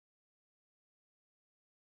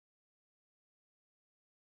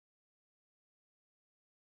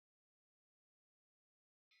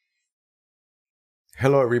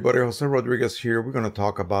Hello everybody, Jose Rodriguez here. We're going to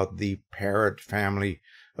talk about the PARROT family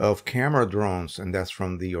of camera drones, and that's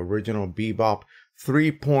from the original Bebop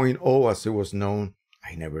 3.0 as it was known.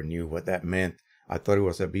 I never knew what that meant. I thought it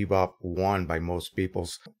was a Bebop 1 by most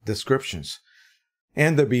people's descriptions.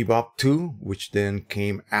 And the Bebop 2, which then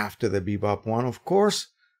came after the Bebop 1, of course.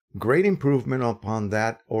 Great improvement upon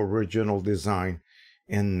that original design.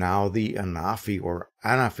 And now the Anafi, or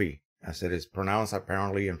Anafi, as it is pronounced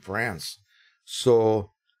apparently in France.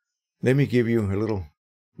 So let me give you a little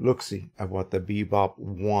look-see at what the Bebop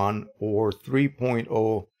 1 or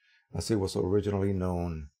 3.0, as it was originally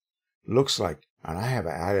known, looks like. And I have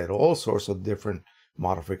added all sorts of different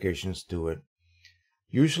modifications to it.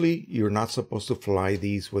 Usually you're not supposed to fly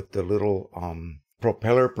these with the little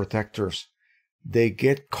propeller protectors. They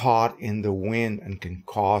get caught in the wind and can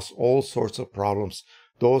cause all sorts of problems.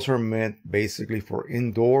 Those are meant basically for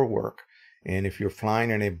indoor work. And if you're flying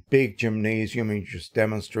in a big gymnasium and you're just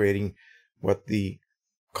demonstrating what the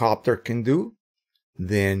copter can do,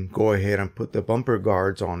 then go ahead and put the bumper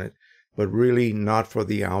guards on it, but really not for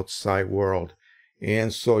the outside world.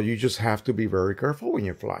 And so you just have to be very careful when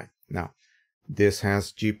you fly. Now, this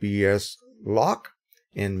has GPS lock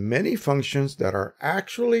and many functions that are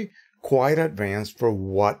actually quite advanced for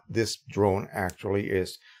what this drone actually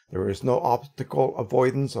is. There is no obstacle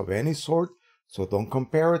avoidance of any sort. So don't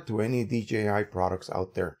compare it to any DJI products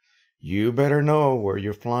out there. You better know where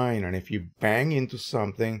you're flying, and if you bang into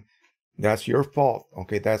something, that's your fault.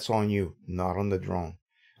 Okay, that's on you, not on the drone.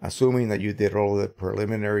 Assuming that you did all the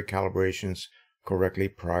preliminary calibrations correctly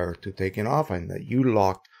prior to taking off and that you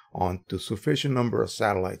locked on to sufficient number of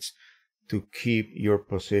satellites to keep your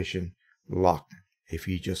position locked if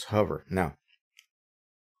you just hover. Now,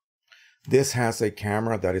 this has a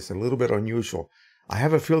camera that is a little bit unusual. I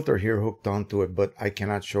have a filter here hooked onto it, but I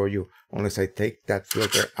cannot show you unless I take that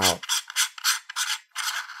filter out.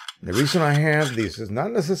 The reason I have this is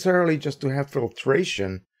not necessarily just to have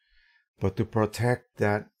filtration, but to protect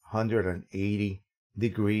that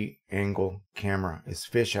 180-degree angle camera. It's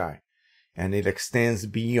fisheye, and it extends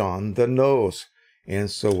beyond the nose. And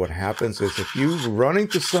so what happens is if you run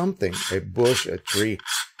into something, a bush, a tree,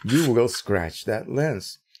 you will scratch that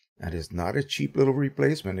lens. That is not a cheap little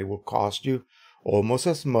replacement. It will cost you almost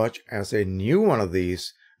as much as a new one of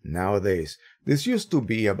these nowadays. This used to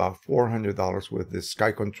be about $400 with the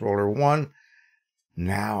Sky Controller 1.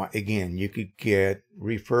 Now, again, you could get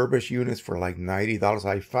refurbished units for like $90.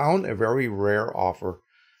 I found a very rare offer,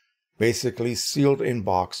 basically sealed in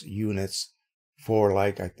box units for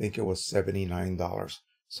like, I think it was $79.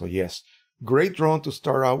 So yes, great drone to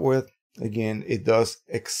start out with. Again, it does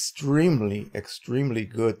extremely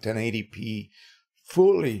good 1080p,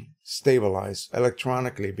 fully stabilized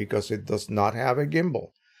electronically because it does not have a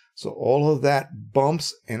gimbal. So all of that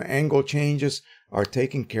bumps and angle changes are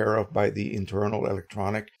taken care of by the internal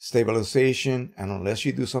electronic stabilization. And unless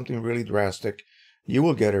you do something really drastic, you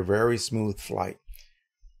will get a very smooth flight.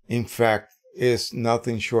 In fact, it's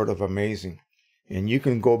nothing short of amazing. And you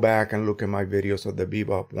can go back and look at my videos of the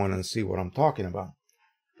Bebop 1 and see what I'm talking about.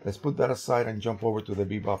 Let's put that aside and jump over to the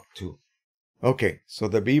Bebop 2. Okay, so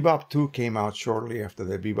the Bebop 2 came out shortly after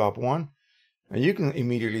the Bebop 1, and you can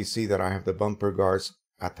immediately see that I have the bumper guards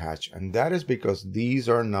attached, and that is because these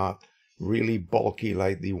are not really bulky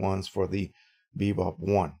like the ones for the Bebop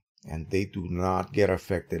 1, and they do not get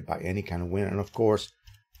affected by any kind of wind, and of course,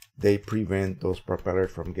 they prevent those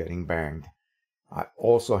propellers from getting banged. I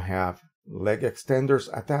also have leg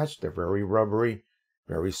extenders attached. They're very rubbery,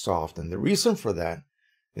 very soft, and the reason for that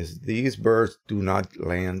is these birds do not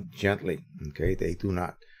land gently. Okay, they do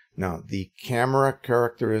not. Now, the camera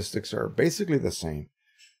characteristics are basically the same.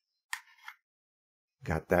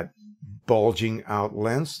 Got that bulging out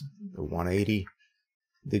lens, the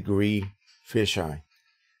 180-degree fisheye.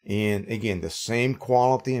 And again, the same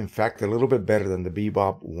quality, in fact, a little bit better than the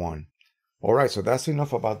Bebop 1. All right, so that's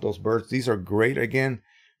enough about those birds. These are great. Again,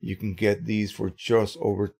 you can get these for just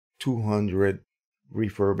over $200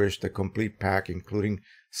 refurbished, the complete pack, including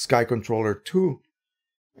Sky Controller 2,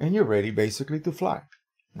 and you're ready basically to fly.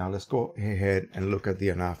 Now let's go ahead and look at the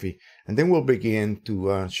Anafi, and then we'll begin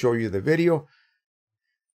to show you the video.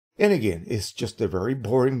 And again, it's just a very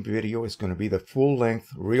boring video. It's going to be the full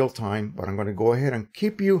length, real time, but I'm going to go ahead and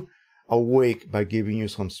keep you awake by giving you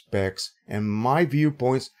some specs and my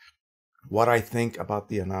viewpoints, what I think about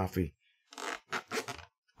the Anafi.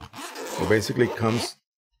 So basically it comes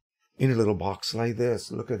in a little box like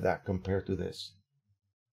this. Look at that compared to this.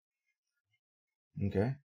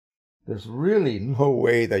 Okay, there's really no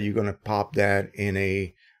way that you're going to pop that in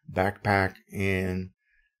a backpack and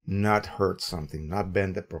not hurt something, not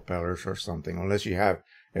bend the propellers or something, unless you have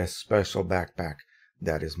a special backpack.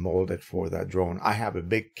 that is molded for that drone. I have a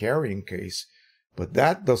big carrying case, but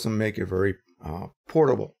that doesn't make it very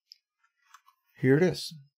portable. Here it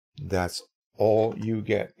is. That's all you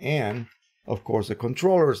get. And of course the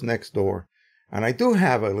controller is next door. And I do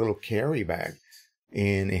have a little carry bag,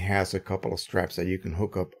 and it has a couple of straps that you can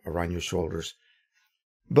hook up around your shoulders.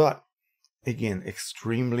 But again,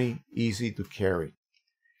 extremely easy to carry.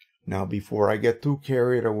 Now, before I get too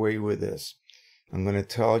carried away with this, I'm going to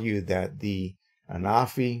tell you that the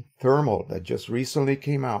Anafi thermal that just recently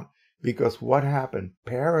came out, because what happened,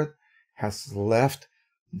 Parrot has left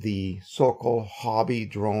the so-called hobby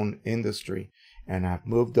drone industry and have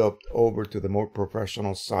moved up over to the more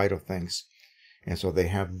professional side of things. And so they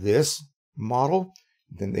have this model,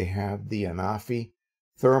 then they have the Anafi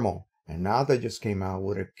thermal, and now they just came out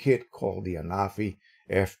with a kit called the Anafi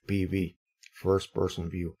FPV, first person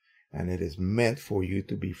view, and it is meant for you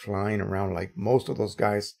to be flying around like most of those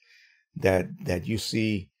guys that you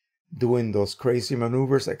see doing those crazy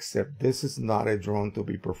maneuvers, except this is not a drone to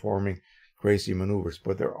be performing crazy maneuvers.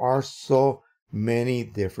 But there are so many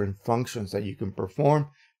different functions that you can perform.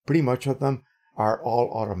 Pretty much of them are all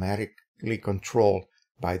automatically controlled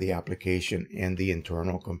by the application and the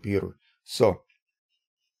internal computer. So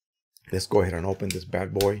let's go ahead and open this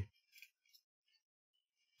bad boy.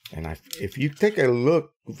 And if you take a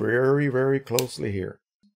look very, very closely here,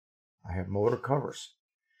 I have motor covers.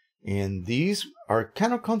 And these are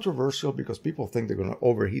kind of controversial because people think they're going to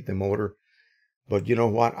overheat the motor. But you know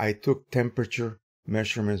what? I took temperature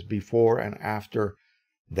measurements before and after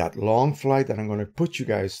that long flight that I'm going to put you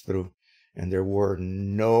guys through, and there were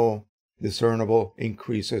no discernible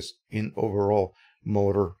increases in overall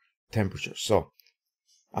motor temperature. So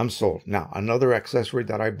I'm sold. Now, another accessory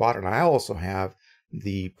that I bought, and I also have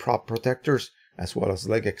the prop protectors as well as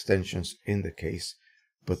leg extensions in the case.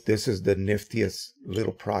 But this is the niftiest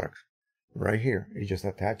little product right here. It just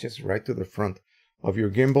attaches right to the front of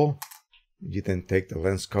your gimbal. You then take the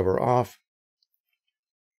lens cover off.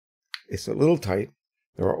 It's a little tight.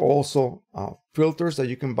 There are also filters that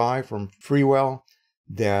you can buy from Freewell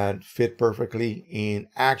that fit perfectly and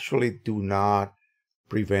actually do not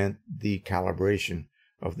prevent the calibration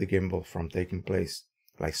of the gimbal from taking place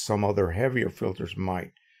like some other heavier filters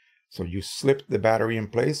might. So you slip the battery in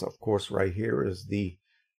place. Of course, right here is the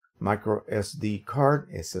micro SD card.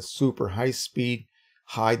 It's a super high speed,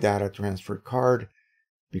 high data transfer card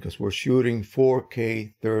because we're shooting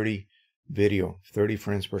 4K 30 video, 30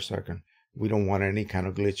 frames per second. We don't want any kind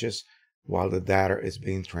of glitches while the data is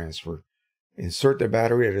being transferred. Insert the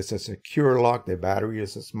battery. It is a secure lock. The battery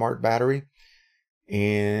is a smart battery.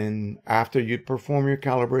 And after you perform your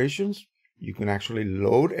calibrations, you can actually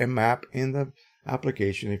load a map in the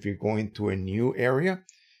application if you're going to a new area.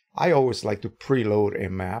 I always like to preload a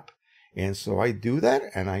map. And so I do that,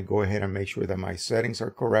 and I go ahead and make sure that my settings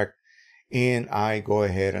are correct. And I go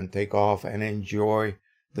ahead and take off and enjoy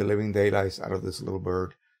the living daylights out of this little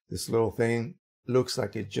bird. This little thing looks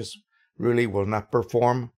like it just really will not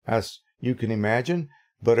perform as you can imagine,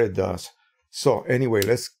 but it does. So anyway,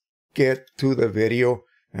 let's get to the video,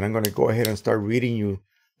 and I'm going to go ahead and start reading you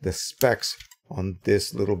the specs on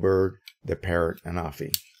this little bird, the PARROT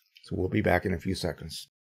Anafi. So we'll be back in a few seconds.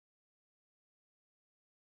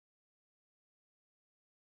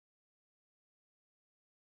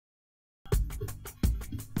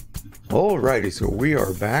 Alrighty, so we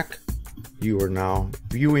are back. You are now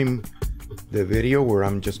viewing the video where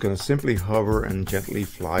I'm just going to simply hover and gently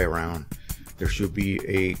fly around. There should be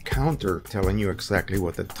a counter telling you exactly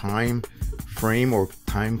what the time frame or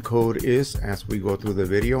time code is as we go through the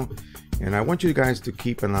video. And I want you guys to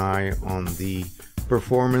keep an eye on the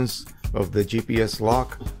performance of the GPS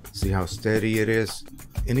lock. See how steady it is.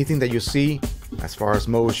 Anything that you see as far as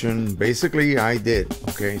motion, basically I did.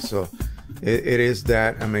 Okay, so it is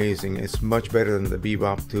that amazing. It's much better than the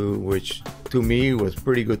Bebop 2, which to me was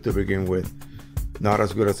pretty good to begin with. Not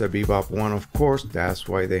as good as the Bebop 1, of course. That's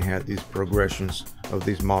why they had these progressions of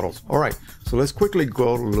these models. All right, so let's quickly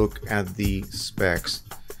go look at the specs.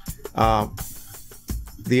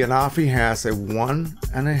 The Anafi has a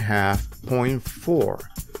 1.5.4.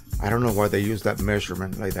 I don't know why they use that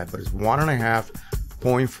measurement like that, but it's 1.5.4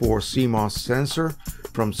 CMOS sensor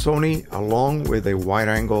from Sony, along with a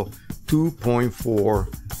wide-angle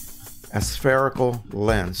 2.4 spherical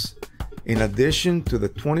lens. In addition to the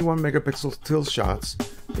 21 megapixel still shots,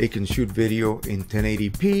 it can shoot video in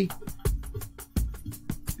 1080p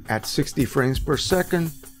at 60 frames per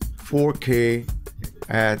second, 4K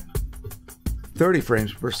at 30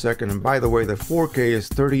 frames per second, and by the way, the 4K is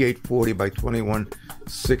 3840 by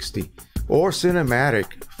 2160, or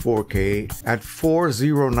cinematic 4K at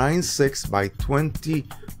 4096 by 20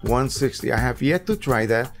 160. I have yet to try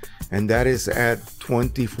that, and that is at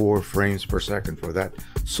 24 frames per second for that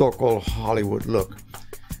so-called Hollywood look.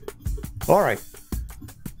 All right.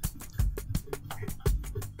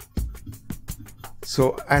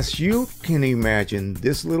 So as you can imagine,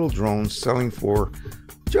 this little drone selling for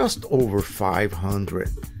just over 500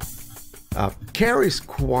 carries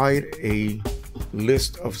quite a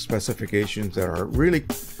list of specifications that are really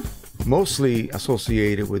mostly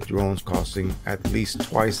associated with drones costing at least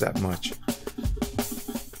twice that much.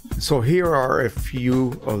 So here are a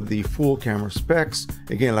few of the full camera specs.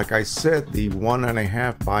 Again, like I said, the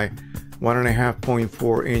 1.5 by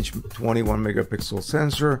 1.5.4 inch 21 megapixel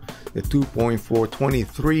sensor, the 2.4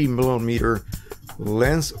 23 millimeter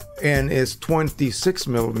lens, and is 26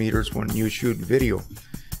 millimeters when you shoot video.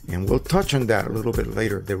 And we'll touch on that a little bit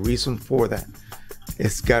later, the reason for that.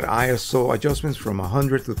 It's got ISO adjustments from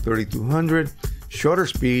 100 to 3200, shutter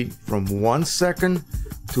speed from 1 second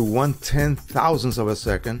to 1/10 thousandths of a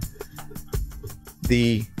second.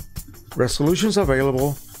 The resolutions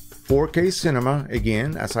available: 4K cinema,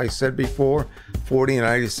 again, as I said before,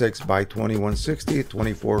 4096 by 2160,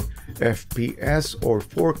 24 FPS, or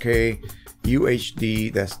 4K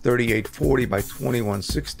UHD, that's 3840 by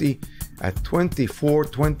 2160 at 24,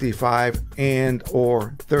 25, and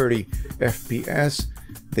or 30 FPS.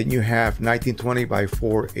 Then you have 1920 by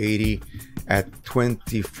 480 at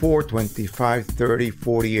 24, 25, 30,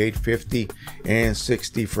 48, 50, and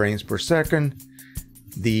 60 frames per second.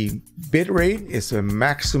 The bit rate is a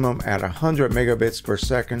maximum at 100 megabits per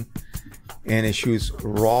second, and it shoots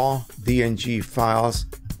raw DNG files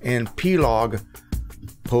and PLOG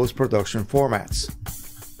post-production formats.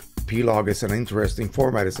 PLOG is an interesting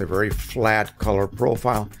format. It's a very flat color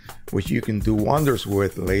profile, which you can do wonders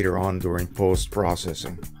with later on during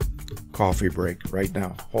post-processing. Coffee break right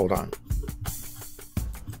now. Hold on.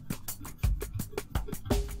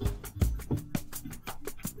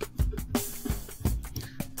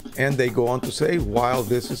 And they go on to say, while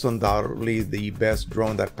this is undoubtedly the best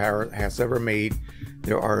drone that Parrot has ever made,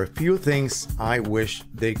 there are a few things I wish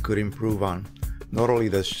they could improve on. Not only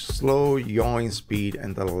the slow yawing speed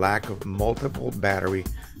and the lack of multiple battery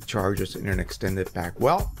chargers in an extended pack.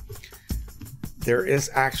 Well, there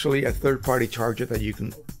is actually a third-party charger that you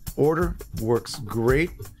can order. Works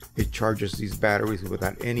great. It charges these batteries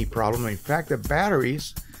without any problem. In fact, the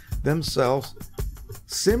batteries themselves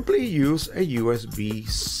simply use a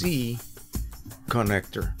USB-C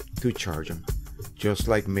connector to charge them, just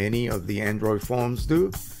like many of the Android phones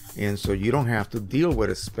do. And so you don't have to deal with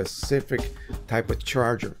a specific type of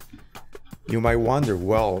charger. You might wonder,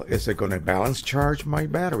 well, is it going to balance charge my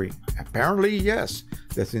battery? Apparently, yes.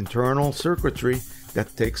 There's internal circuitry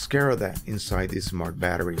that takes care of that inside these smart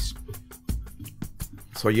batteries.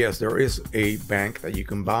 So yes, there is a bank that you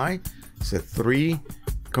can buy. It's a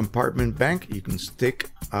 3-compartment bank. You can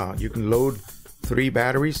you can load 3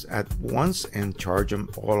 batteries at once and charge them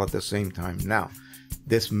all at the same time. Now,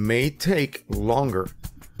 this may take longer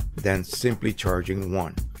than simply charging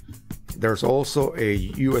one. There's also a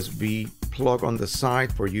USB plug on the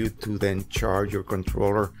side for you to then charge your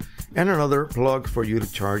controller, and another plug for you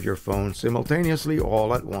to charge your phone simultaneously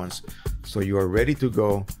all at once, so you are ready to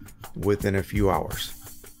go within a few hours.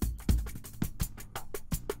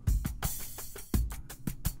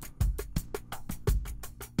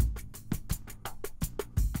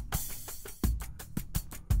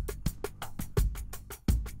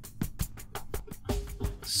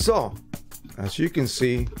 So, as you can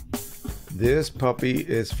see, this puppy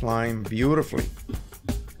is flying beautifully.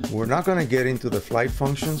 We're not going to get into the flight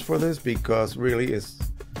functions for this because really it's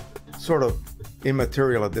sort of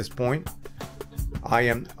immaterial at this point. I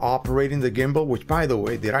am operating the gimbal, which, by the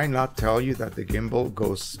way, did I not tell you that the gimbal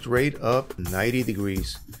goes straight up 90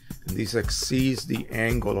 degrees? And this exceeds the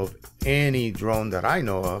angle of any drone that I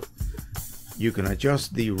know of. You can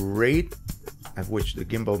adjust the rate at which the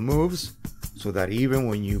gimbal moves, so that even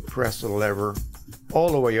when you press the lever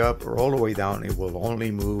all the way up or all the way down, it will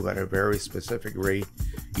only move at a very specific rate,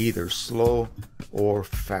 either slow or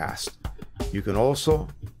fast. You can also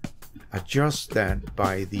adjust that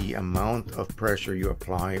by the amount of pressure you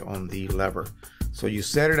apply on the lever. So you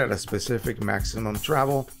set it at a specific maximum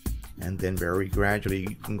travel, and then very gradually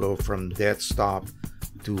you can go from dead stop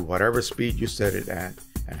to whatever speed you set it at,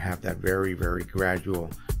 and have that very, very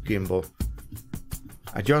gradual gimbal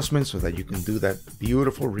adjustment so that you can do that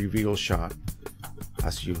beautiful reveal shot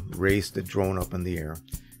as you raise the drone up in the air.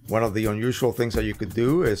 One of the unusual things that you could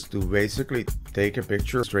do is to basically take a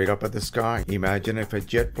picture straight up at the sky. Imagine if a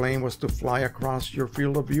jet plane was to fly across your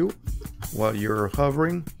field of view while you're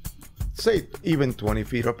hovering, say even 20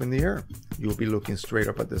 feet up in the air. You'll be looking straight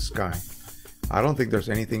up at the sky. I don't think there's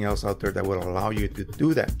anything else out there that will allow you to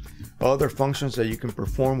do that. Other functions that you can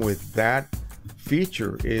perform with that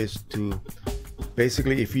feature is to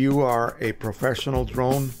basically, if you are a professional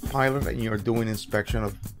drone pilot and you're doing inspection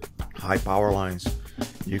of high power lines,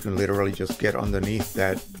 you can literally just get underneath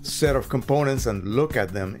that set of components and look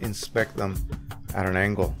at them, inspect them at an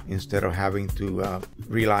angle, instead of having to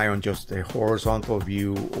rely on just a horizontal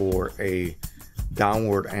view or a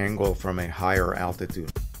downward angle from a higher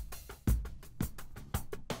altitude.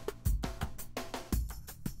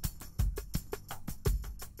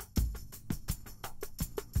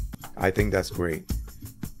 I think that's great.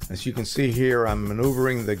 As you can see here, I'm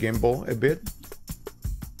maneuvering the gimbal a bit.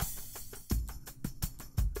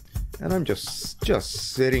 And I'm just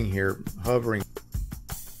sitting here hovering.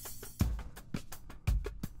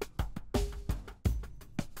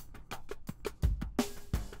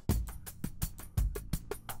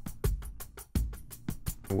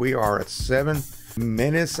 We are at 7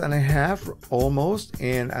 minutes and a half almost,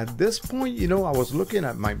 and at this point, you know, I was looking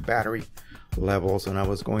at my battery levels and I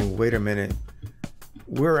was going, wait a minute,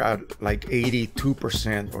 we're at like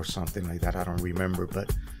 82% or something like that. I don't remember,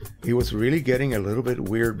 but it was really getting a little bit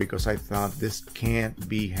weird because I thought this can't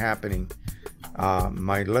be happening.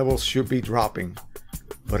 My levels should be dropping,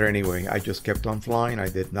 but anyway, I just kept on flying. I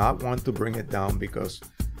did not want to bring it down because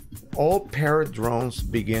all Parrot drones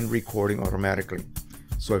begin recording automatically.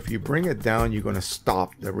 So if you bring it down, you're going to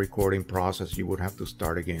stop the recording process. You would have to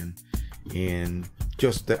start again. And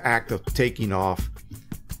just the act of taking off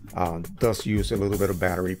does use a little bit of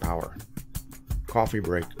battery power. Coffee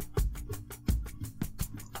break.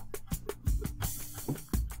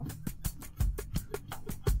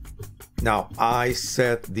 Now I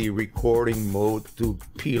set the recording mode to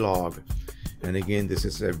P-log, and again, this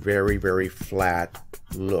is a very flat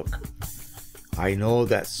look. I know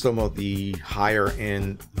that some of the higher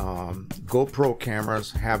end GoPro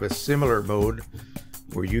cameras have a similar mode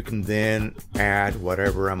where you can then add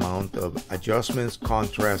whatever amount of adjustments,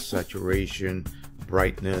 contrast, saturation,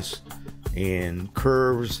 brightness, and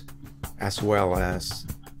curves, as well as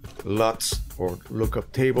LUTs or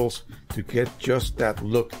lookup tables to get just that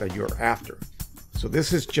look that you're after. So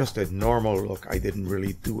this is just a normal look. I didn't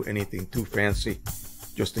really do anything too fancy,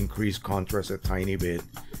 just increase contrast a tiny bit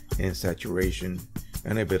and saturation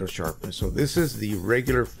and a bit of sharpness. So this is the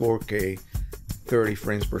regular 4K 30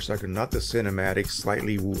 frames per second, not the cinematic,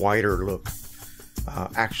 slightly wider look.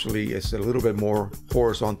 Actually, it's a little bit more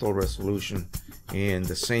horizontal resolution and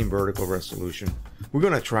the same vertical resolution. We're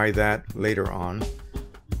gonna try that later on.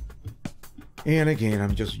 And again,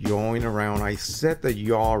 I'm just yawing around. I set the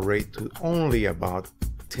yaw rate to only about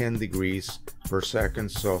 10 degrees per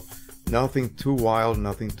second, so nothing too wild,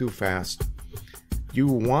 nothing too fast. You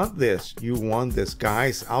want this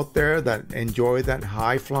guys out there that enjoy that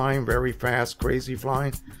high flying, very fast, crazy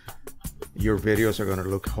flying. Your videos are going to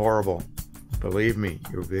look horrible. Believe me,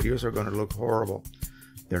 your videos are going to look horrible.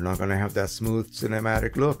 They're not going to have that smooth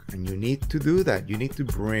cinematic look, and you need to do that. You need to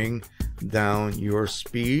bring down your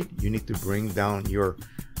speed. You need to bring down your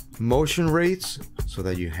motion rates so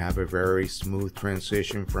that you have a very smooth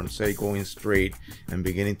transition from, say, going straight and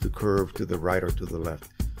beginning to curve to the right or to the left.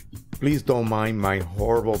 Please don't mind my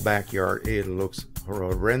horrible backyard. It looks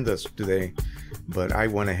horrendous today, but I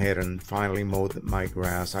went ahead and finally mowed my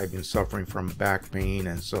grass. I've been suffering from back pain,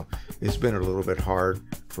 and so it's been a little bit hard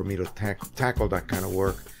for me to tackle that kind of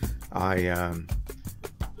work. I'm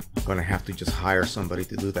gonna have to just hire somebody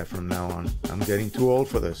to do that from now on. I'm getting too old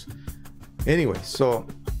for this. Anyway, so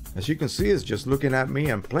as you can see, it's just looking at me.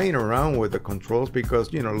 I'm playing around with the controls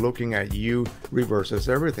because, you know, looking at you reverses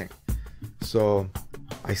everything. So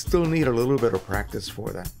I still need a little bit of practice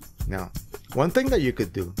for that. Now, one thing that you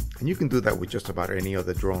could do, and you can do that with just about any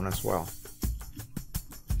other drone as well,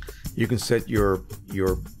 you can set your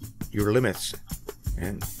limits.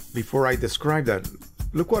 And before I describe that,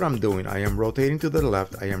 look what I'm doing. I am rotating to the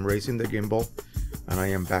left, I am raising the gimbal, and I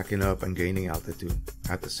am backing up and gaining altitude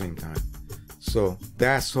at the same time. So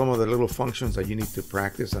that's some of the little functions that you need to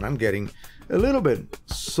practice, and I'm getting a little bit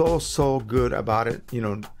so good about it, you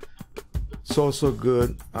know, so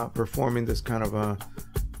good performing this kind of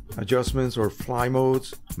adjustments or fly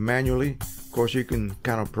modes manually. Of course, you can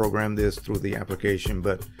kind of program this through the application,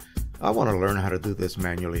 but I want to learn how to do this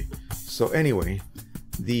manually. So anyway,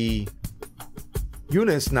 the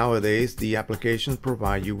units nowadays, the applications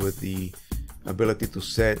provide you with the ability to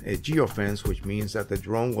set a geofence, which means that the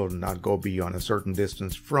drone will not go beyond a certain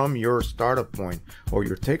distance from your startup point or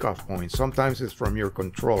your takeoff point. Sometimes it's from your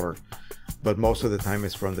controller, but most of the time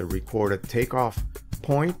it's from the recorded takeoff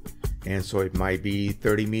point. And so it might be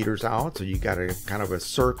 30 meters out, so you got a kind of a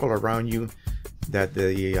circle around you that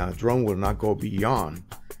the drone will not go beyond.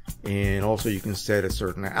 And also you can set a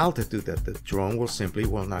certain altitude that the drone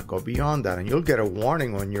will not go beyond that, and you'll get a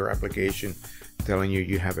warning on your application telling you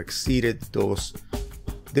you have exceeded those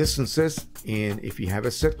distances. And if you have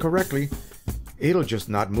it set correctly, it'll just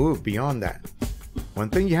not move beyond that. One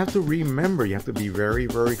thing you have to remember, you have to be very,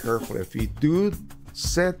 very careful. If you do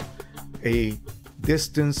set a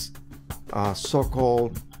distance,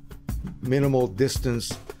 so-called minimal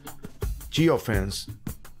distance geofence,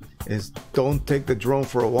 is don't take the drone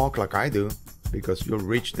for a walk like I do, because you'll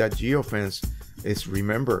reach that geofence.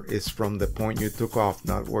 Remember, it's from the point you took off,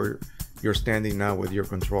 not where you're standing now with your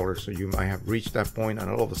controller. So you might have reached that point and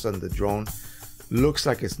all of a sudden the drone looks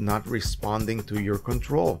like it's not responding to your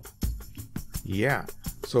control. Yeah,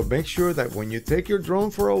 so make sure that when you take your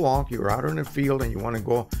drone for a walk, you're out in the field and you want to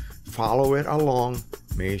go follow it along,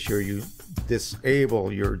 make sure you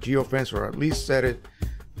disable your geofence, or at least set it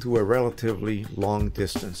to a relatively long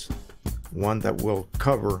distance, one that will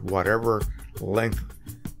cover whatever length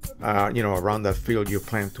around that field you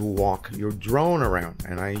plan to walk your drone around.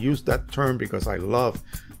 And I use that term because I love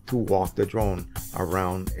to walk the drone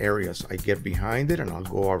around areas. I get behind it and I'll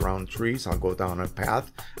go around trees, I'll go down a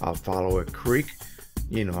path, I'll follow a creek,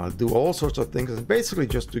 I'll do all sorts of things, and basically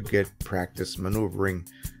just to get practice maneuvering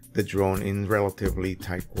the drone in relatively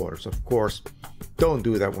tight quarters. Of course, don't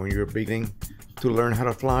do that when you're beginning to learn how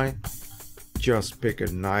to fly. Just pick a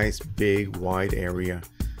nice big wide area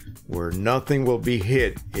where nothing will be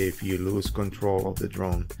hit if you lose control of the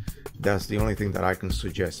drone. That's the only thing that I can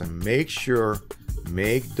suggest. And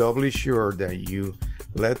make doubly sure that you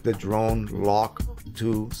let the drone lock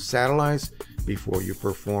to satellites before you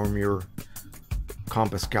perform your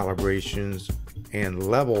compass calibrations and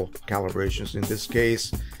level calibrations. In this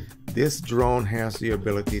case, this drone has the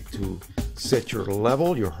ability to set your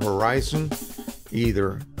level, your horizon,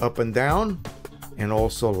 either up and down and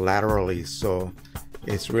also laterally. So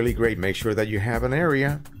it's really great. Make sure that you have an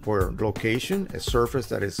area for location, a surface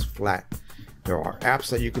that is flat. There are apps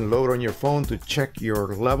that you can load on your phone to check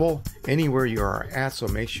your level anywhere you are at. So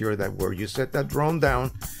make sure that where you set that drone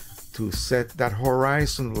down to set that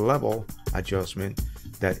horizon level adjustment,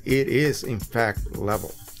 that it is in fact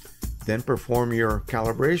level. Then perform your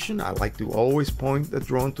calibration. I like to always point the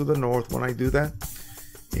drone to the north when I do that.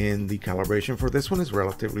 And the calibration for this one is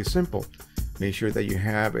relatively simple. Make sure that you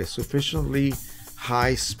have a sufficiently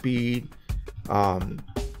high speed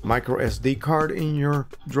micro SD card in your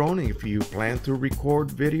drone if you plan to record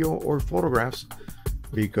video or photographs,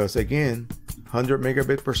 because again, 100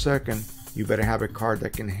 megabit per second, you better have a card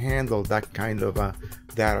that can handle that kind of a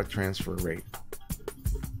data transfer rate.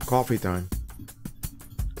 Coffee time.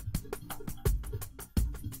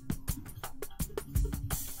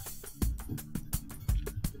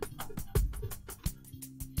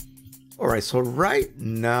 All right, so right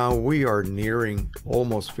now we are nearing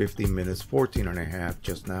almost 50 minutes, 14 and a half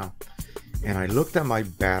just now. And I looked at my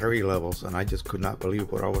battery levels and I just could not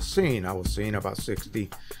believe what I was seeing. I was seeing about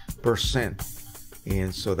 60%.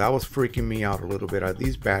 And so that was freaking me out a little bit. Are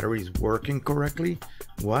these batteries working correctly?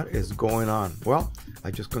 What is going on? Well,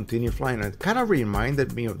 I just continued flying. It kind of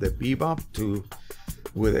reminded me of the Bebop 2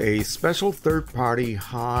 with a special third-party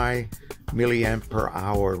high milliamp per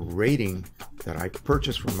hour rating that I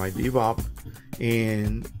purchased from my Bebop.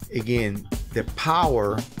 And again, the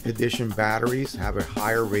Power Edition batteries have a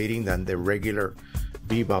higher rating than the regular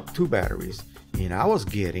Bebop 2 batteries. And I was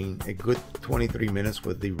getting a good 23 minutes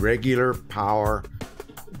with the regular Power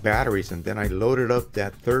batteries. And then I loaded up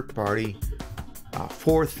that third-party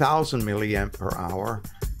 4,000 milliamp per hour.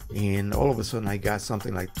 And all of a sudden I got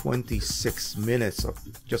something like 26 minutes of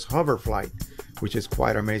just hover flight, which is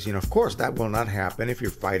quite amazing. Of course, that will not happen if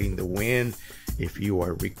you're fighting the wind, if you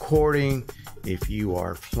are recording, if you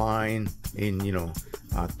are flying in,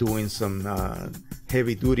 doing some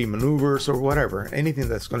heavy duty maneuvers or whatever. Anything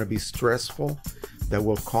that's going to be stressful that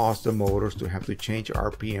will cause the motors to have to change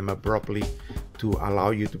RPM abruptly to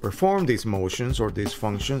allow you to perform these motions or these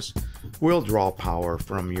functions will draw power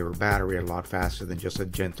from your battery a lot faster than just a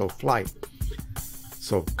gentle flight.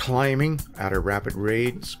 So climbing at a rapid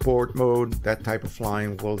rate, sport mode, that type of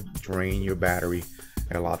flying will drain your battery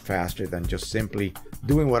a lot faster than just simply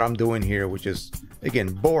doing what I'm doing here, which is, again,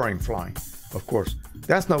 boring flying. Of course,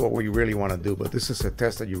 that's not what we really want to do, but this is a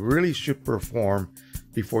test that you really should perform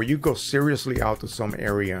before you go seriously out to some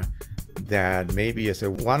area that maybe is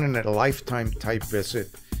a one-in-a-lifetime type visit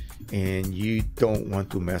and you don't want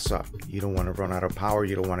to mess up. You don't want to run out of power.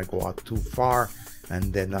 You don't want to go out too far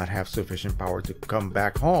and then not have sufficient power to come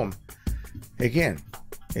back home. Again,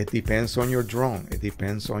 it depends on your drone. It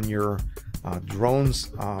depends on your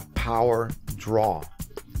drone's power draw.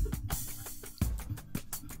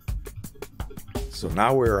 So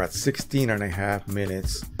now we're at 16.5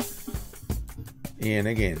 minutes. And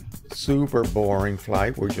again, super boring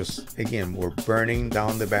flight. We're just, again, we're burning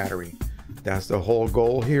down the battery. That's the whole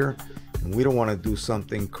goal here. And we don't want to do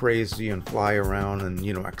something crazy and fly around and,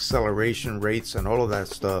 you know, acceleration rates and all of that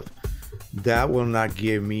stuff. That will not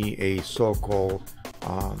give me a so-called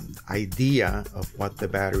idea of what the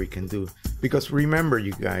battery can do. Because remember,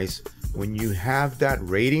 you guys, when you have that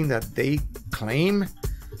rating that they claim,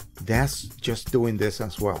 that's just doing this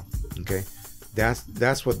as well. Okay,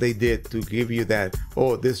 that's what they did to give you that,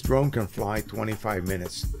 oh, this drone can fly 25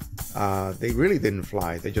 minutes. They really didn't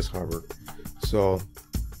fly, they just hovered. So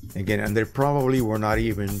again, and they probably were not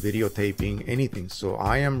even videotaping anything. So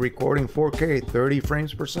I am recording 4K 30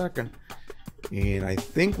 frames per second, and I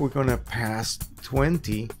think we're gonna pass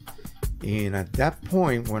 20. And at that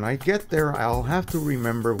point, when I get there, I'll have to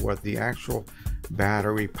remember what the actual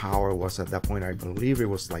battery power was at that point. I believe it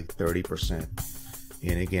was like 30%.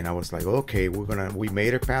 And again, I was like, okay, we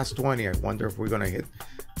made it past 20. I wonder if we're gonna hit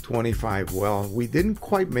 25. Well, we didn't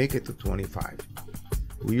quite make it to 25.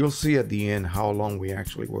 You'll see at the end how long we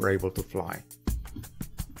actually were able to fly.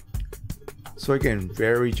 So again,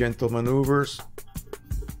 very gentle maneuvers.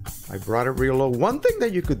 I brought it real low. One thing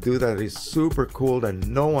that you could do that is super cool that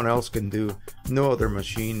no one else can do, no other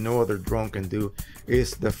machine, no other drone can do,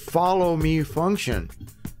 is the follow me function.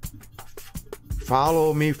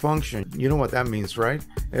 Follow me function. You know what that means, right?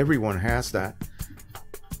 Everyone has that.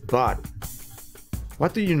 But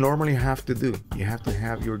what do you normally have to do? You have to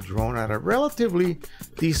have your drone at a relatively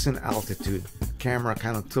decent altitude. Camera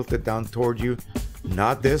kind of tilted down toward you.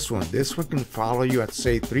 Not this one. This one can follow you at,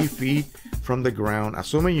 say, 3 feet from the ground,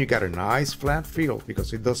 assuming you got a nice flat field,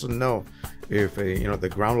 because it doesn't know if you know, the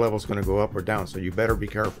ground level is going to go up or down, so you better be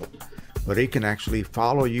careful. But it can actually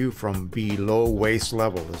follow you from below waist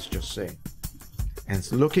level, let's just say, and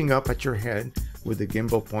it's looking up at your head with the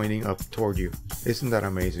gimbal pointing up toward you. Isn't that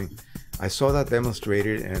amazing? I saw that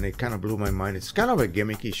demonstrated and it kind of blew my mind. It's kind of a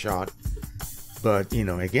gimmicky shot, but you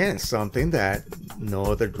know, again, something that no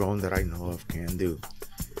other drone that I know of can do.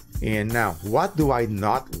 And now, what do I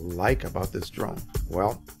not like about this drone?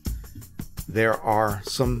 Well, there are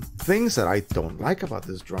some things that I don't like about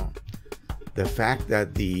this drone. The fact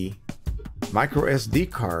that the micro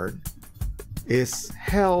SD card is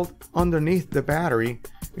held underneath the battery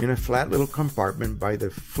in a flat little compartment by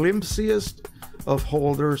the flimsiest of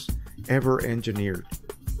holders ever engineered.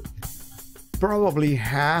 Probably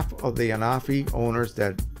half of the Anafi owners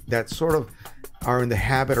that sort of are in the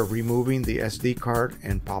habit of removing the SD card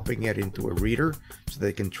and popping it into a reader so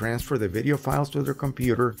they can transfer the video files to their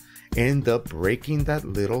computer, end up breaking that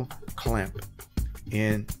little clamp.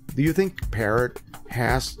 And do you think Parrot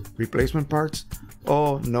has replacement parts?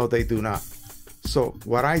 Oh, no, they do not. So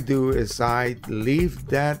what I do is I leave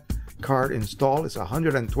that card installed. It's a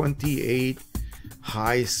 128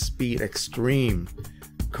 high-speed extreme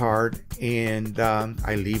card, and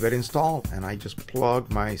I leave it installed, and I just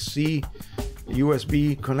plug my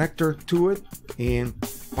USB connector to it and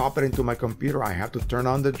pop it into my computer. I have to turn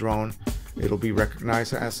on the drone. It'll be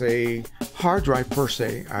recognized as a hard drive per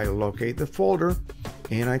se. I locate the folder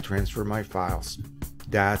and I transfer my files.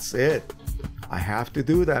 That's it. I have to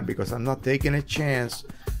do that because I'm not taking a chance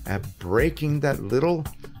at breaking that little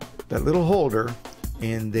holder,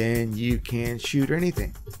 and then you can't shoot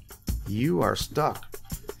anything. You are stuck.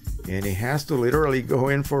 And it has to literally go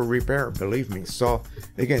in for repair, believe me. So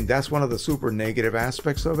again, that's one of the super negative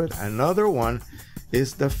aspects of it. Another one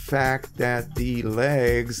is the fact that the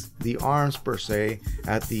legs, the arms per se,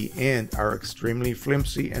 at the end are extremely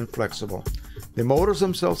flimsy and flexible. The motors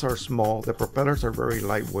themselves are small, the propellers are very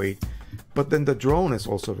lightweight, but then the drone is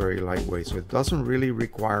also very lightweight, so it doesn't really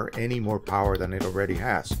require any more power than it already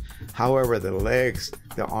has. However, the legs,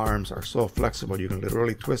 the arms are so flexible, you can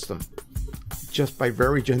literally twist them just by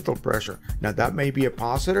very gentle pressure. Now that may be a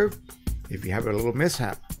positive if you have a little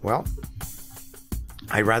mishap. Well,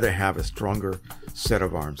 I'd rather have a stronger set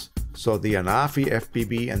of arms. So the Anafi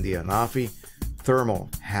FPV and the Anafi Thermal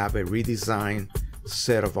have a redesigned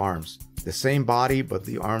set of arms. The same body, but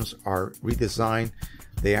the arms are redesigned.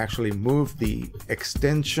 They actually move the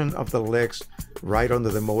extension of the legs right under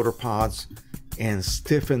the motor pods and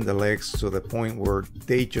stiffen the legs to the point where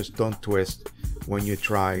they just don't twist when you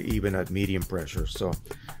try even at medium pressure. So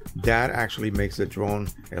that actually makes the drone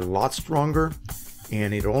a lot stronger,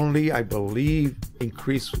 and it only, I believe,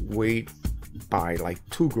 increased weight by like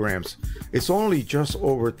 2 grams. It's only just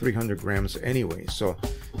over 300 grams anyway, so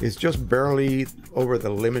it's just barely over the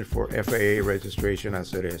limit for FAA registration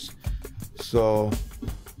as it is. So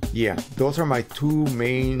yeah, those are my 2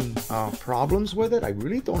 main problems with it. I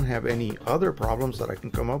really don't have any other problems that I can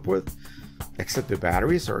come up with. except the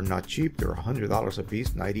batteries are not cheap. They're $100 a piece,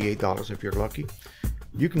 $98 if you're lucky.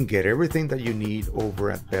 You can get everything that you need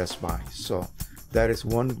over at Best Buy. So that is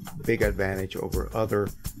one big advantage over other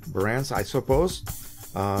brands, I suppose.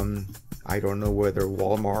 I don't know whether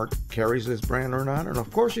Walmart carries this brand or not. And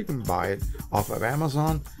of course, you can buy it off of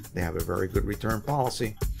Amazon. They have a very good return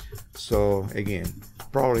policy. So again,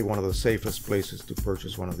 probably one of the safest places to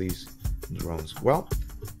purchase one of these drones. Well,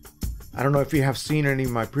 I don't know if you have seen any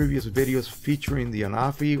of my previous videos featuring the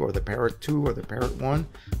Anafi or the Parrot 2 or the Parrot 1,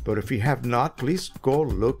 but if you have not, please go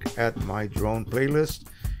look at my drone playlist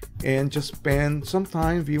and just spend some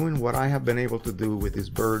time viewing what I have been able to do with these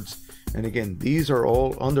birds. And again, these are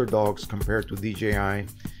all underdogs compared to DJI,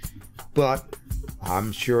 but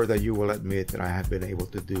I'm sure that you will admit that I have been able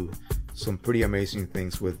to do some pretty amazing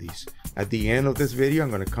things with these. At the end of this video, I'm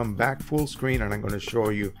going to come back full screen and I'm going to show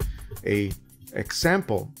you a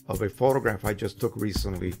example of a photograph I just took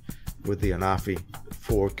recently with the Anafi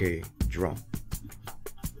 4K drone.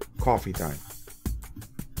 Coffee time.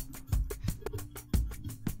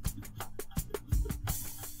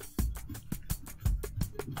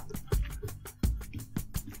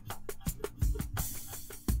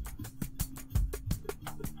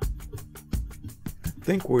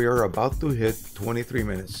 I think we are about to hit 23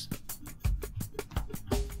 minutes.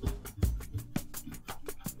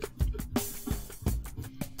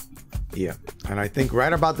 Yeah, and I think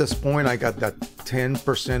right about this point I got that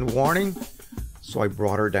 10% warning, so I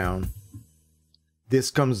brought her down.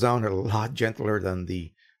 This comes down a lot gentler than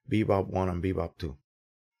the Bebop 1 and Bebop 2.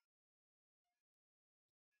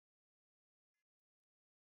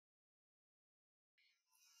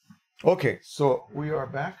 Okay, so we are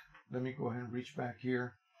back. Let me go ahead and reach back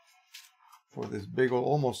here for this big old,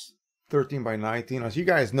 almost 13 by 19. As you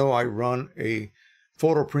guys know, I run a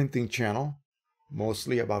photo printing channel,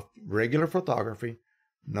 mostly about regular photography,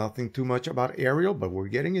 nothing too much about aerial, but we're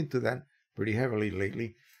getting into that pretty heavily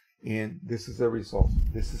lately. And this is the result.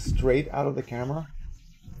 This is straight out of the camera.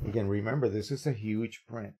 Again, remember, this is a huge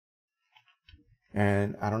print.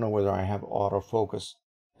 And I don't know whether I have autofocus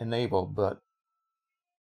enabled, but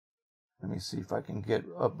let me see if I can get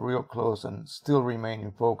up real close and still remain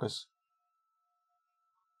in focus.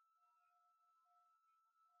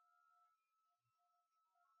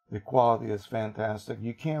 The quality is fantastic.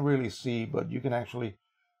 You can't really see, but you can actually,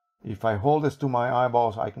 if I hold this to my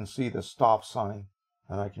eyeballs, I can see the stop sign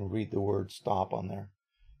and I can read the word stop on there.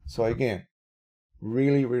 So again,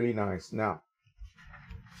 really, really nice. Now,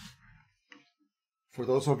 for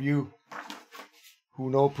those of you who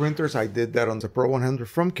know printers, I did that on the Pro 100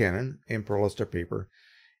 from Canon in Proluster paper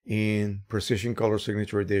in Precision Color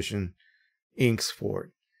Signature Edition inks for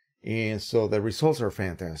it. And so the results are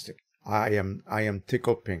fantastic. I am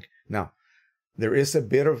tickled pink. Now, there is a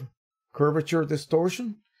bit of curvature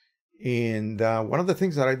distortion. And one of the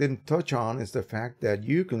things that I didn't touch on is the fact that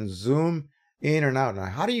you can zoom in and out. Now,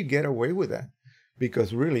 how do you get away with that?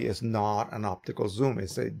 Because really, it's not an optical zoom.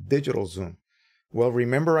 It's a digital zoom. Well,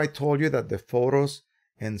 remember I told you that the photos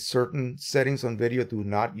and certain settings on video do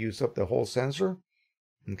not use up the whole sensor?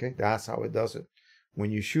 Okay, that's how it does it.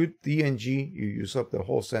 When you shoot DNG, you use up the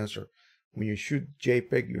whole sensor. When you shoot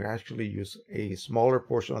JPEG, you actually use a smaller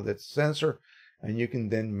portion of that sensor, and you can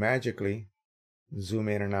then magically zoom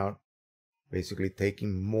in and out, basically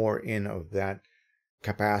taking more in of that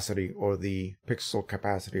capacity or the pixel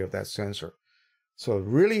capacity of that sensor. So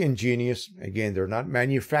really ingenious. Again, they're not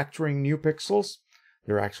manufacturing new pixels.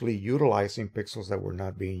 They're actually utilizing pixels that were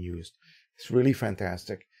not being used. It's really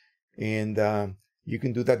fantastic. And you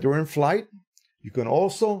can do that during flight. You can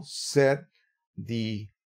also set the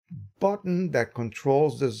button that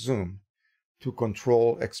controls the zoom to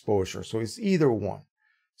control exposure. So it's either one.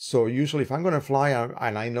 So usually if I'm going to fly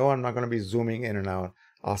and I know I'm not going to be zooming in and out,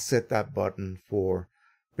 I'll set that button for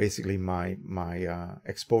basically my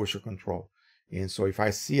exposure control. And so if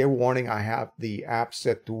I see a warning, I have the app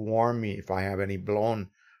set to warn me if I have any blown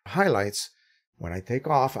highlights. When I take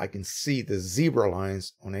off, I can see the zebra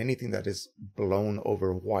lines on anything that is blown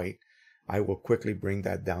over white. I will quickly bring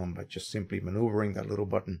that down by just simply maneuvering that little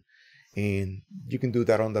button. And you can do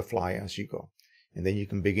that on the fly as you go. And then you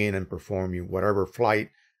can begin and perform whatever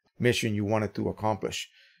flight mission you wanted to accomplish.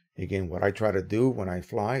 Again, what I try to do when I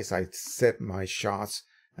fly is I set my shots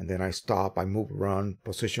and then I stop, I move around,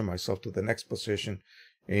 position myself to the next position,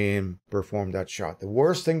 and perform that shot. The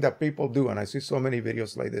worst thing that people do, and I see so many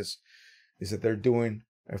videos like this, is that they're doing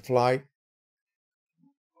a flight,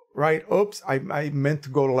 right? Oops, I meant to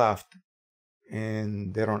go left.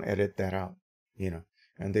 And they don't edit that out,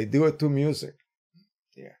 and they do it to music.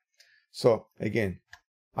 Yeah. So again,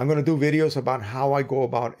 I'm going to do videos about how I go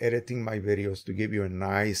about editing my videos to give you a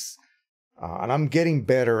nice And I'm getting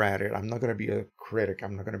better at it. I'm not going to be a critic.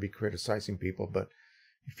 I'm not going to be criticizing people. But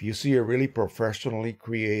if you see a really professionally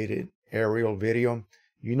created aerial video,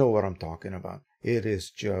 you know what I'm talking about. It is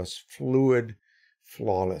just fluid,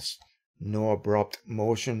 flawless. No abrupt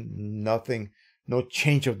motion, nothing, no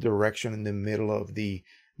change of direction in the middle of the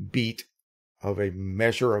beat of a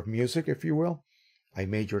measure of music, if you will. I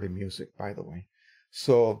majored in music, by the way.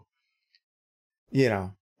 So, you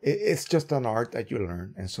know, it's just an art that you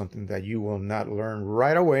learn, and something that you will not learn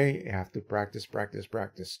right away. You have to practice, practice,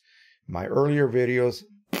 practice. My earlier videos,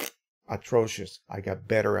 atrocious. I got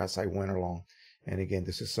better as I went along. And again,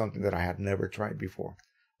 this is something that I had never tried before.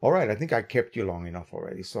 All right, I think I kept you long enough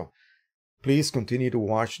already. So please continue to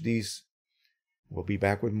watch these. We'll be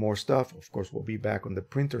back with more stuff. Of course, we'll be back on the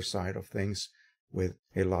printer side of things with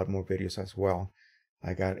a lot more videos as well.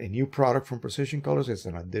 I got a new product from Precision Colors. It's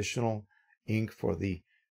an additional ink for the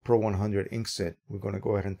Pro 100 ink set. We're going to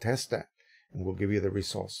go ahead and test that, and we'll give you the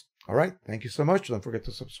results. All right, thank you so much. Don't forget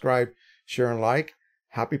to subscribe, share, and like.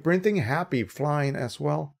 Happy printing, happy flying as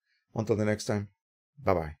well. Until the next time,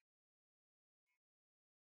 bye-bye.